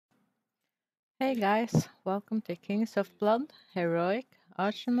Hey guys, welcome to Kings of Blood Heroic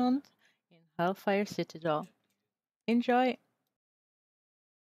Archimonde in Hellfire Citadel. Enjoy!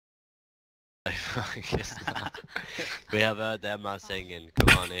 I guess not. We have heard Emma singing.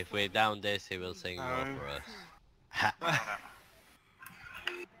 Come on, if we down this, he will sing more for us.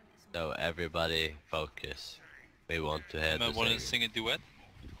 So everybody, focus. We want to hear the Want to singing. sing a duet?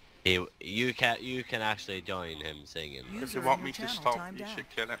 You can actually join him singing. If you want me to stop, you should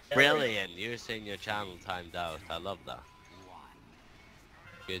kill it. Brilliant! You're seeing your channel timed out. I love that.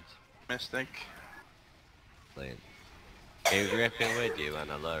 Good. Mystic. Brilliant. Can you grip him with you when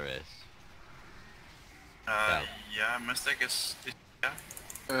Aloris? Yeah. Yeah, Mystic is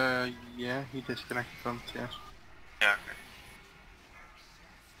yeah. Yeah, he disconnected from TS. Yeah, okay.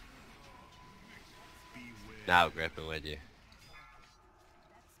 Now grip him with you.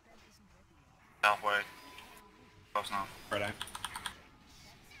 Halfway. Close enough. Right out.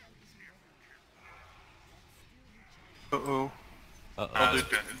 Uh-oh. Uh Oh, oh. dude,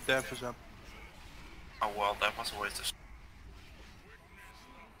 Death is up. Oh well, that was a waste of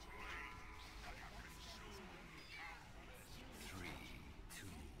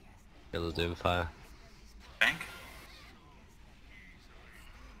Kill the Doomfire. bank.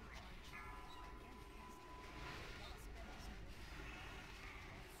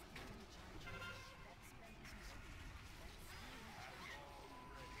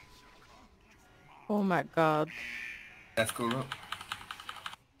 Oh my god. Death cool up.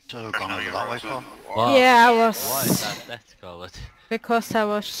 So gone over that way, Paul. What? Yeah, I Why is was... that death colored? Because I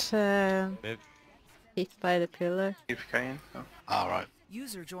was Maybe. hit by the pillar. Keep Kane. Oh. Alright.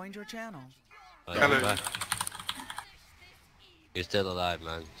 User joined your channel. Oh, Hello. you're back. You're still alive,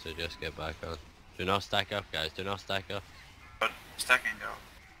 man, so just get back on. Do not stack up, guys, do not stack up. But stacking though.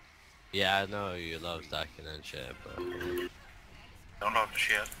 Yeah, I know you love stacking and shit, but Don't love the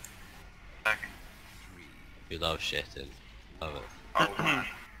shit. Stacking. you love shitting. Love it. Oh man.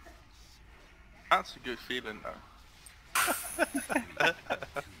 That's a good feeling though.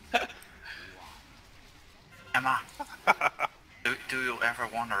 Emma. do you ever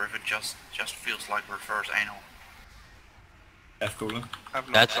wonder if it just feels like reverse anal? Death cooler.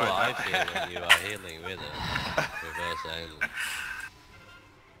 That's what I feel when you are healing with it. Reverse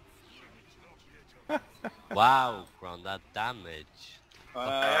angle. Wow, Gron, that damage.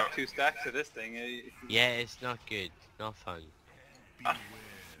 I have 2 stacks of this thing. Yeah, it's not good. Not fun.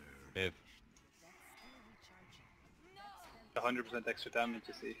 Move. 100% extra damage,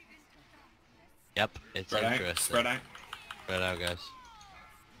 you see. Yep, it's Spread out. interesting. Spread out. Spread out, guys.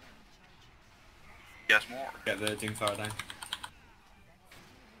 Yes, more. Get the Doomfire down.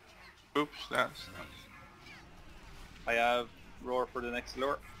 Oops, that's... I have roar for the next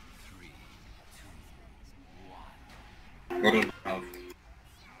lure.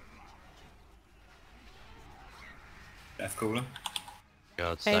 Death cooler.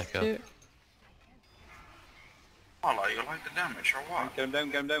 God, Phase stack up. 2. Holla, you like the damage or what? Get him down,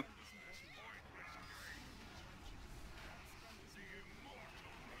 get him down.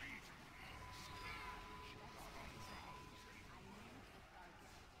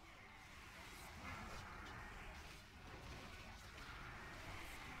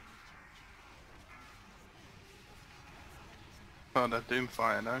 Oh, that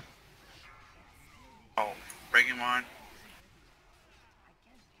Doomfire now. Oh, breaking mine.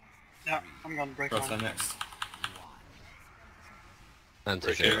 Yeah, I'm gonna break Cross one. that next.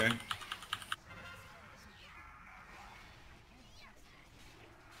 Anti Hero.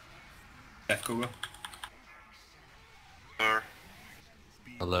 Death cooler. Sir.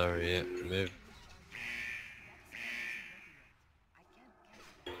 Hello, yeah, move.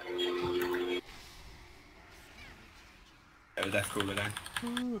 Get the Death cooler down.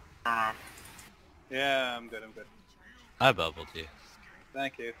 Turn up. Yeah, I'm good, I'm good. I bubbled you.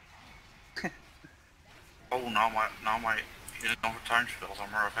 Thank you. Oh, now my healing over time spells are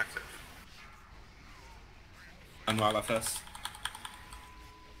more effective. Unwild first.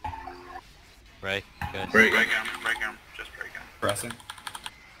 Break, guys. Break him, just break him. Pressing.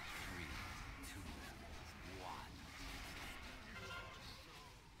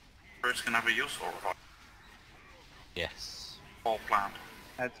 First can have a useful revival. Yes. All planned.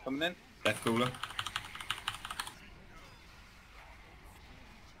 Heads coming in. Death cooler.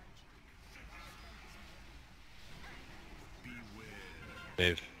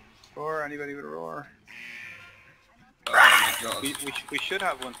 Move. Roar, anybody with a roar? We should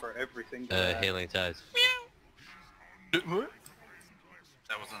have one for every single... Healing ties. That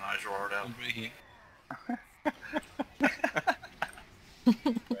was a nice roar down.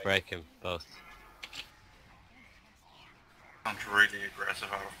 Break him, both. Sounds really aggressive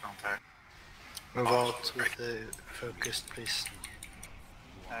out of contact. Move out with the focus, please.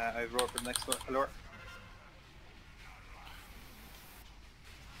 I roar for the next one. Allure.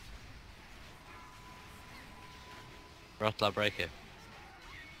 Rotla, break it.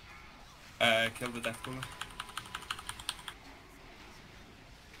 Kill the death cooler.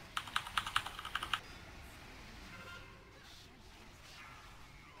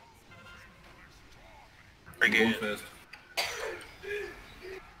 Break it. First.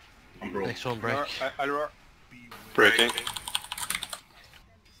 Next one, break. Allure. Breaking.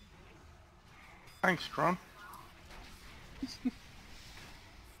 Thanks, Tron.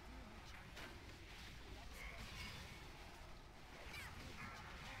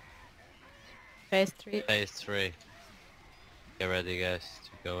 Phase 3. Phase 3. Get ready, guys, to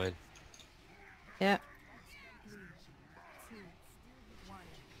go in. Yeah.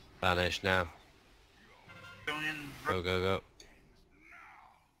 Banish now. Going in. Go, go, go.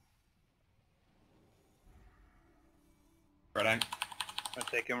 Right out. I'll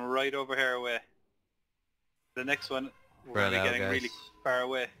take him right over here away. The next one, we're Right going to out, be getting guys. really far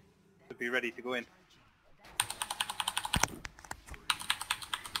away to be ready to go in.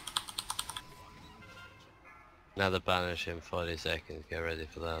 Another banish in 40 seconds. Get ready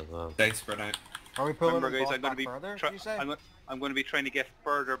for that as well. Stay spread out. Are we pulling Remember the guys, boss I'm going to back be further, try- you say? I'm going to be trying to get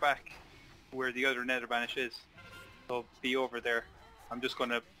further back where the other nether banish is. So be over there. I'm just going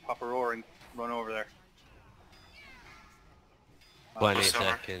to pop a roar and run over there. 20 sorry.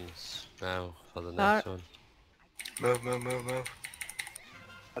 seconds now for the next one. Move, move, move, move.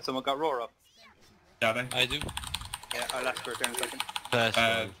 Has someone got roar up? Shadow. I do. Yeah, I'll ask for it in a second. First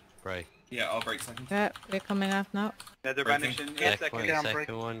Uh, one, break. Yeah, I'll break second. Yeah, we're coming out now. Nether Breaking. banish in 8 Second seconds. one, Yeah, I'm break.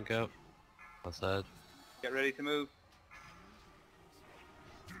 second one, go. Outside. Get ready to move.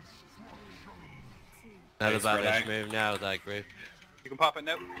 Another Thanks for banish that. move now, that group. You can pop it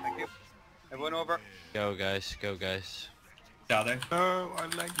now. Thank you. Everyone over. Go, guys, go, guys. Shadow. No, I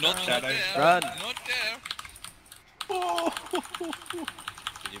like Not Shadow. there. Run. Not there.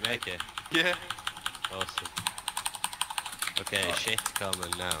 Did you make it? Yeah. Awesome. Okay, shit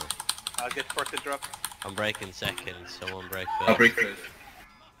coming now. I'll get first to drop. I'm breaking second, someone break I'll first. break first.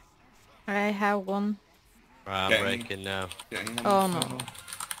 I have one. Right, I'm Getting- breaking now. Getting on Oh, the no. funnel.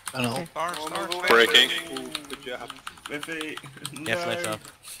 I know. Okay. Oh, move away. Breaking. Ooh, good job. Liffy. Get No. flipped up.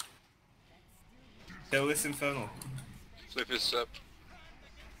 Kill this infernal. Flip is up.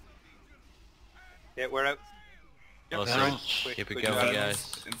 Yeah, we're out. Awesome. Quick, Keep it good going, job.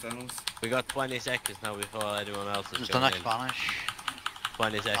 guys. Infernals. We got 20 seconds now before anyone else is Who's the going next in. banish?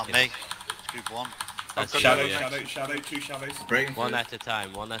 20 Not seconds. me. It's group 1. That's Shadow, you, yeah. shadow, shadow, two shadows. Breaking One first. at a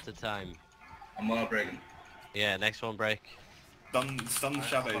time, one at a time. I'm all breaking. Yeah, next one break. Stun the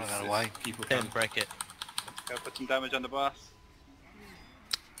shadows. put it if away. People Tim, can. break it. Gotta put some damage on the boss.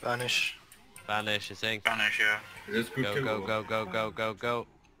 Vanish. Banish, I think. Banish, yeah. Is this group Go, 2? go, go, go, go, go, go.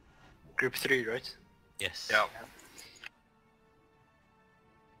 Group 3, right? Yes. Yeah.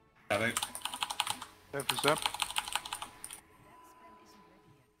 Shadow. Surface up.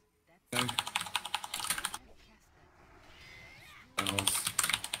 No. Infernals.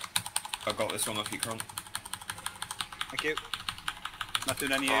 I've got this one off you, Cron. Thank you. Not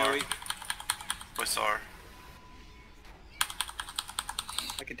doing any Bar. AoE. We saw her.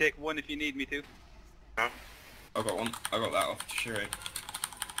 I can take one if you need me to. I've got one. I got that off Shiro.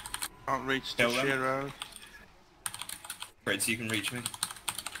 Can't reach Kill the them. Shiro. Great, so you can reach me.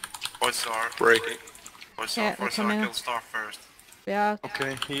 We saw her. Breaking. We saw Yeah, her. we're We saw her coming kill up. Star first. Yeah.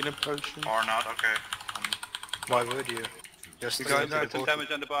 Okay, healing potion. Or not, okay. Why would you? Just You leave guys it to know Put the some portal.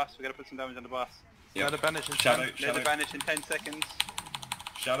 damage on the boss. We gotta put some damage on the boss. Yep. Another banish in Shadow, time. Nether shadow, banish in 10 seconds.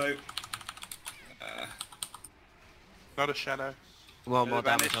 shadow. Not a shadow. More damage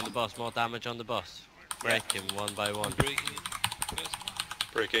Banish. on the boss, more damage on the boss. Break him one by one. Breaking it first.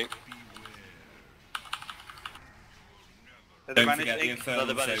 Breaking. Nether Don't banish forget the 8. infernal, so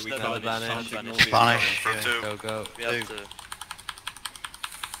we another can't banish. can't ignore Banish. the infernals. For Yeah. 2. Go, go. We have to.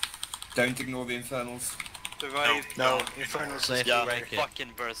 Don't ignore the infernals. Survive. No, Infernal's Safe just to break it.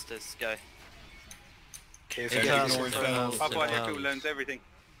 fucking burst this guy. Okay, if Don't you get ignore this infernals. Pop on your Infernals. cooldowns, everything.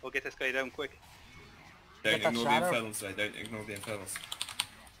 We'll get this guy down quick. Don't Get that ignore the shadow. infernals though, don't ignore the infernals.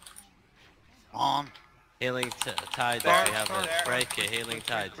 On. Healing tides, There, we have there. it. Break it, healing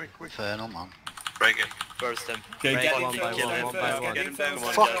tides. Quick, quick. Infernal, man. Break it. Burst him. Okay, Break get one by get one, the one by infernals, one. get the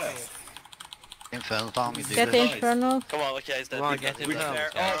infernals Fuck. first. Infernal, Tom, you do Get this. the infernal. Come on, okay, he's dead. Come on, get There. infernals,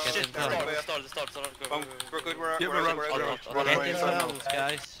 Oh, guys. Get shit, infernals. Start. Go, Boom. We're good, we're out. Yeah, We're we're out. We're out, out. we're out. Get infernals,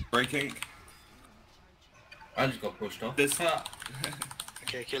 guys. Breaking. I just got pushed off. This. Okay,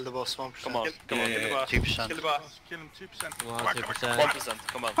 Okay, kill the boss 1%. Come on, come Yeah, on. yeah, Kill the yeah. boss. 2%. Kill the boss. Kill him 2%. Come on, Come on, come on, come on. 2%. 1%,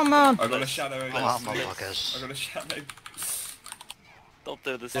 come on. Come on! I got a shadow. Come on, motherfuckers. I got a shadow. Don't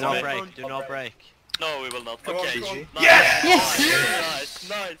do this Do to not me. break, do not break. No, we will not. Come on, Okay. come on. Nice. Yes!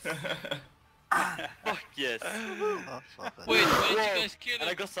 Nice, nice. Fuck yes. Oh, fuck it. Wait, why did Whoa, you guys kill and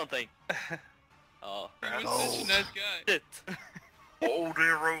I him? got something. Oh. He was such a nice guy. Shit. Oh,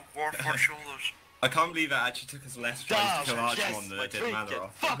 dear rogue war for shoulders. I can't believe it actually took us less tries to kill Damn, Archimonde than my it did trinket.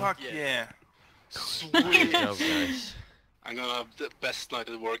 Manoroth. Fuck yeah. yeah. Good job, guys. I'm gonna have the best night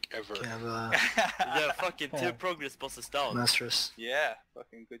at work ever. Okay, have Yeah, fucking 2 progress bosses down. Masterus. Yeah,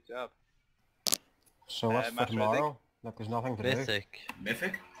 fucking good job. So what's for Matt, tomorrow? Look, there's nothing to do. Mythic.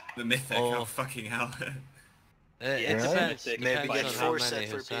 Mythic? The Mythic, Oh. oh fucking hell. It Really? depends. Maybe Maybe Depends get on how force many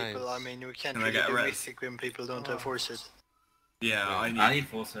set for assigns. people. I mean, we can't Can I really get a do res? mythic when people don't have forces. Yeah, I need... I need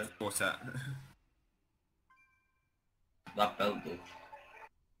force Quartet. that belt though.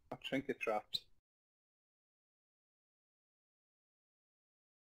 Trinket trapped.